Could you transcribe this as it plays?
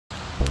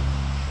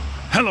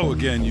Hello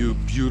again, you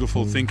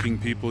beautiful thinking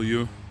people,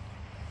 you.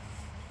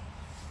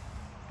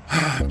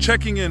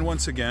 Checking in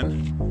once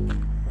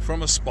again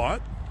from a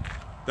spot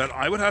that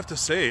I would have to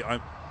say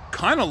I'm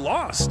kind of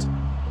lost.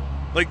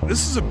 Like,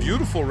 this is a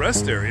beautiful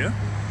rest area.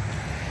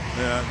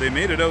 They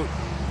made it out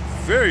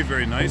very,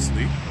 very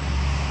nicely.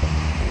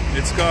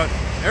 It's got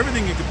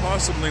everything you could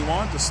possibly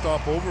want to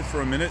stop over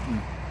for a minute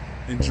and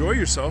enjoy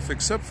yourself,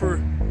 except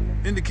for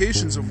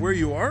indications of where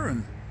you are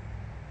and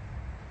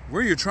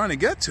where you're trying to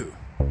get to.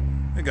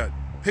 They got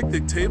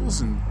picnic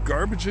tables and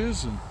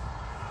garbages and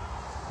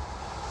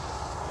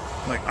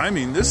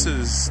this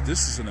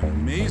is an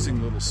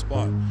amazing little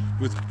spot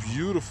with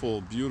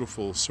beautiful,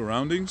 beautiful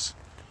surroundings.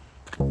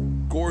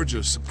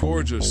 Gorgeous,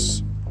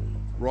 gorgeous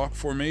rock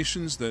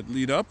formations that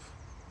lead up.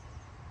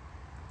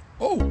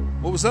 Oh,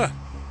 what was that?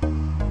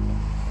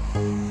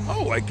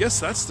 Oh, I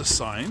guess that's the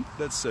sign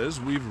that says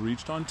we've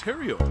reached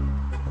Ontario.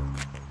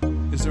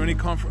 Is there any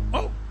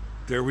Oh,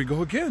 there we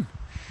go again.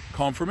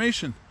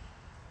 Confirmation.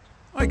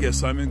 I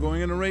guess I'm going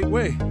in the right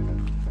way.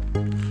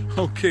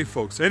 Okay,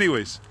 folks.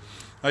 Anyways,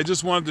 I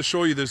just wanted to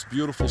show you this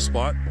beautiful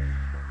spot,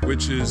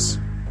 which is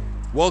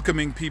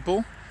welcoming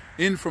people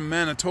in from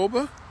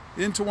Manitoba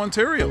into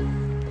Ontario.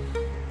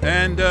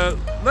 And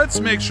let's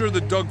make sure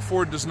that Doug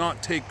Ford does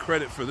not take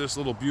credit for this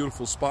little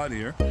beautiful spot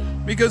here,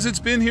 because it's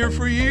been here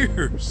for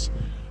years.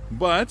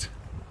 But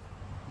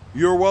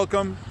you're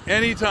welcome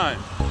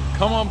anytime.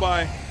 Come on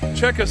by,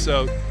 check us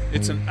out.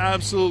 It's an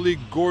absolutely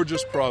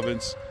gorgeous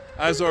province,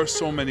 as are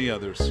so many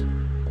others.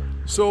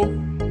 So,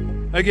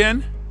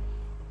 again,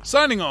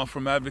 signing off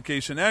from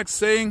Advocation X,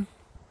 saying,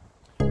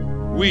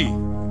 we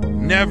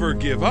never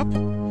give up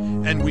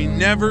and we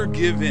never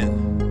give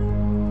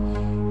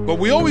in. But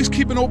we always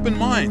keep an open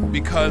mind,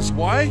 because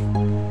why?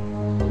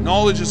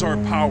 Knowledge is our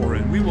power,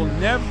 and we will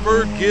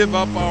never give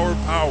up our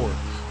power.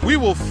 We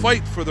will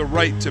fight for the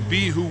right to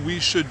be who we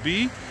should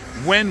be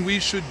when we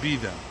should be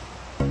them.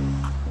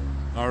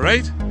 All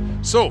right?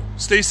 So,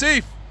 stay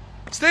safe,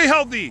 stay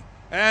healthy,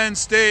 and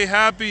stay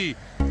happy.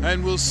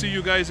 And we'll see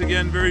you guys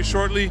again very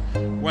shortly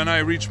when I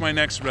reach my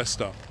next rest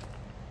stop.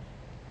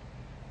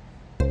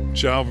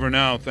 Ciao for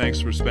now. Thanks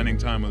for spending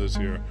time with us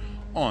here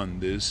on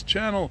this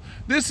channel.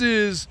 This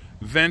is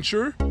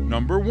venture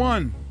number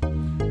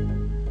 1.